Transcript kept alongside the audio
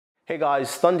Hey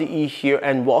guys, Thunder E here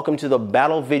and welcome to the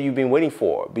battle video you've been waiting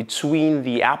for between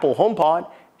the Apple HomePod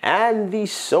and the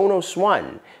Sonos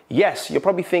One. Yes, you're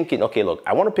probably thinking, okay, look,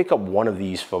 I want to pick up one of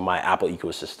these for my Apple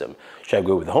ecosystem. Should I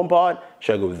go with the HomePod?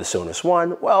 Should I go with the Sonos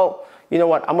One? Well, you know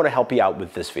what? I'm going to help you out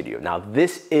with this video. Now,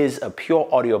 this is a pure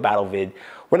audio battle vid.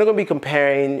 We're not going to be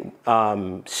comparing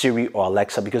Siri or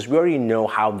Alexa because we already know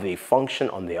how they function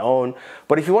on their own.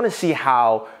 But if you want to see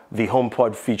how the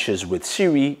HomePod features with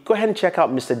Siri, go ahead and check out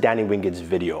Mr. Danny Wingett's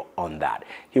video on that.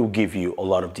 He'll give you a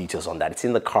lot of details on that. It's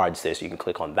in the cards there, so you can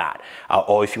click on that.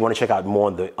 Or if you want to check out more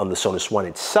on the Sonos One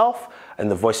itself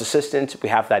and the voice assistant, we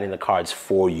have that in the cards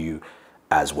for you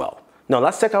as well. Now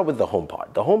let's check out with the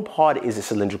HomePod. The HomePod is a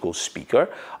cylindrical speaker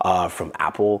from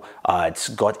Apple. It's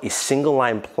got a single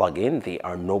line plug-in. There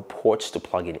are no ports to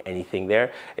plug in anything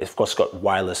there. It's of course got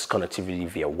wireless connectivity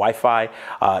via Wi-Fi.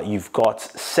 You've got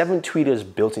 7 tweeters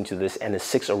built into this and a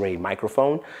 6-array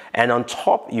microphone. And on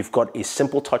top, you've got a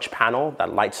simple touch panel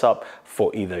that lights up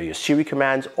for either your Siri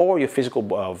commands or your physical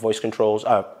voice controls,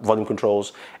 volume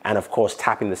controls, and of course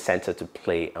tapping the center to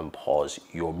play and pause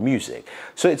your music.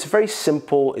 So it's very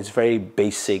simple, it's very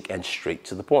basic and straight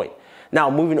to the point. Now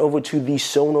moving over to the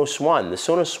Sonos One. The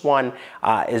Sonos One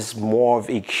is more of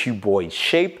a cuboid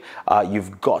shape.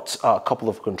 You've got a couple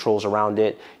of controls around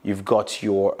it. You've got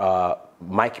your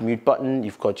mic mute button,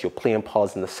 you've got your play and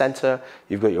pause in the center,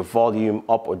 you've got your volume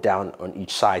up or down on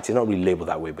each side. They're not really labeled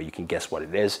that way, but you can guess what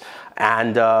it is.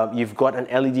 And you've got an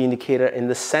LED indicator in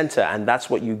the center, and that's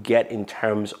what you get in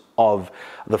terms of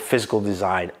the physical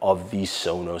design of the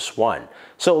Sonos One.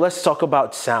 So let's talk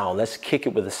about sound. Let's kick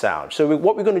it with the sound. So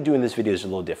what we're going to do in this video is a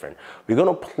little different. We're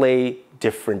going to play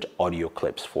different audio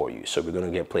clips for you. So we're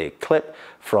going to play a clip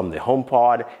from the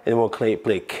HomePod, and then we'll play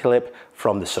a clip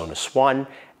from the Sonos One.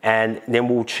 And then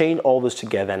we'll chain all those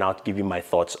together and I'll give you my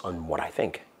thoughts on what I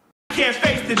think. I can't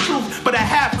face the truth, but I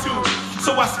have to.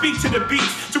 So I speak to the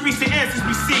beats to reach the answers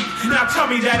we seek. Now tell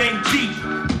me that ain't deep.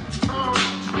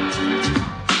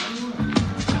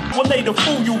 Well, they to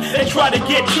fool you, they try to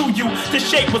get to you. The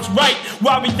shape was right,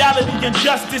 while reality and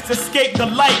justice escape the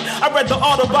light. I read the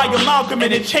author by Malcolm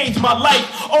and it changed my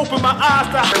life. Open my eyes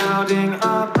to crowding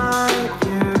up my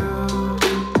view.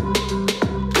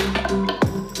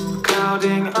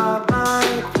 Clouding up my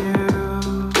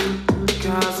view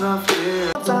because of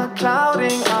you. I'm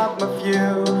clouding up my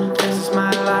view. This is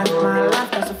my life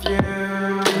because of you.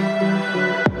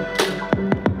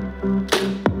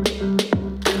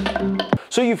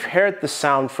 So you've heard the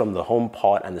sound from the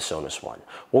HomePod and the Sonos One.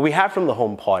 What we have from the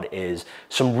HomePod is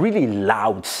some really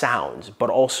loud sounds, but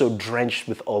also drenched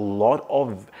with a lot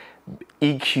of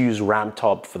EQs ramped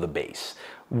up for the bass,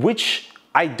 which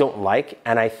I don't like,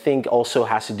 and I think also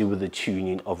has to do with the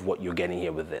tuning of what you're getting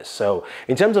here with this. So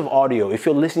in terms of audio, if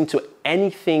you're listening to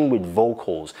anything with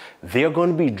vocals, they're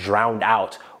going to be drowned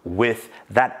out with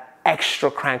that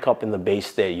extra crank up in the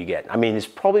bass there you get. I mean, it's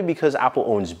probably because Apple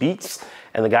owns Beats,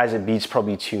 and the guys at Beats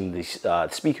probably tune these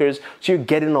speakers, so you're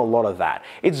getting a lot of that.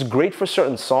 It's great for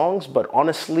certain songs, but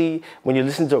honestly, when you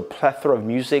listen to a plethora of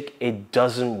music, it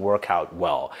doesn't work out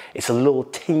well. It's a little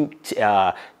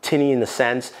tinny in the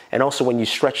sense, and also when you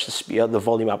stretch the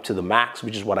volume up to the max,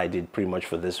 which is what I did pretty much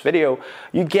for this video,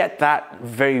 you get that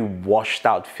very washed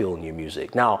out feel in your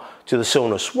music. Now, to the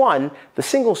Sonos One, the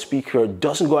single speaker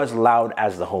doesn't go as loud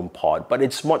as the HomePod, but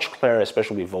it's much clearer,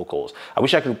 especially with vocals. I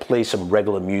wish I could play some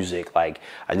regular music, like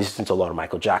I listen to a lot of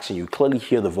Michael Jackson. You clearly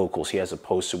hear the vocals here as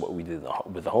opposed to what we did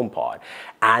with the HomePod.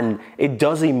 And it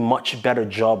does a much better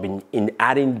job in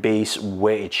adding bass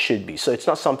where it should be. So it's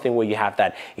not something where you have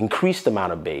that increased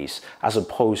amount of bass as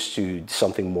opposed to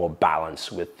something more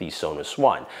balanced with the Sonos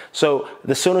One. So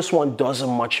the Sonos One does a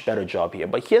much better job here.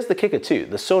 But here's the kicker too.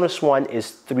 The Sonos One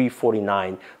is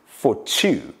 $349 for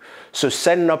 2. So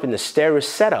setting up in the stereo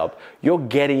setup, you're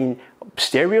getting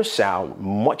stereo sound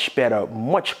much better,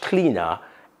 much cleaner,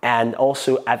 and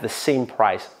also at the same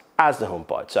price as the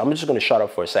HomePod. So I'm just going to shut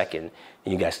up for a second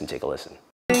and you guys can take a listen.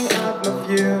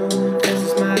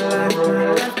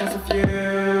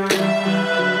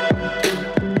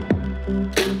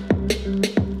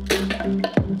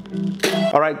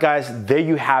 All right, guys, there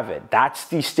you have it. That's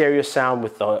the stereo sound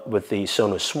with the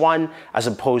Sonos One, as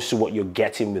opposed to what you're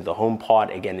getting with the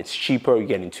HomePod. Again, it's cheaper. You're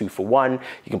getting 2 for 1.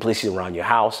 You can place it around your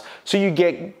house. So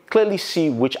you clearly see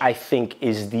which I think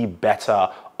is the better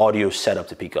audio setup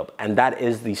to pick up, and that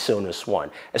is the Sonos One,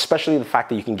 especially the fact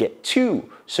that you can get 2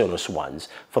 Sonos Ones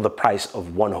for the price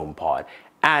of 1 HomePod.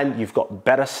 And you've got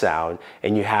better sound,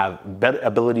 and you have better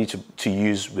ability to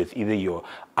use with either your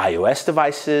iOS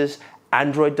devices,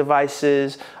 Android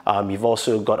devices. You've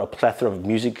also got a plethora of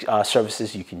music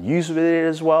services you can use with it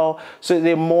as well. So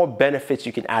there are more benefits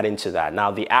you can add into that.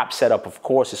 Now, the app setup, of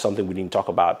course, is something we didn't talk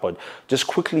about, but just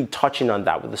quickly touching on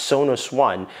that, with the Sonos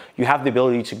One, you have the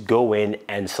ability to go in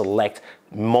and select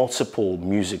multiple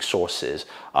music sources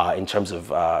in terms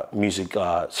of music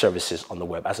services on the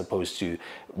web, as opposed to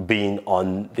being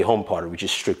on the HomePod, which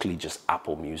is strictly just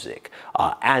Apple Music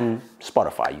and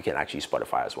Spotify. You can actually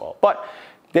Spotify as well. But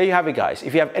there you have it, guys.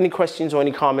 If you have any questions or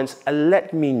any comments,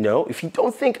 let me know. If you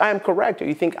don't think I am correct or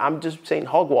you think I'm just saying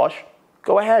hogwash,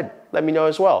 go ahead. Let me know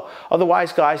as well.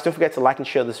 Otherwise, guys, don't forget to like and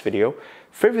share this video.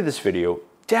 Favorite this video.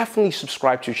 Definitely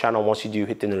subscribe to the channel. Once you do,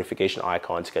 hit the notification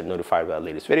icon to get notified about our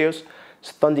latest videos.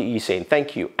 It's Thunder E saying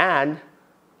thank you and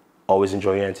always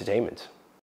enjoy your entertainment.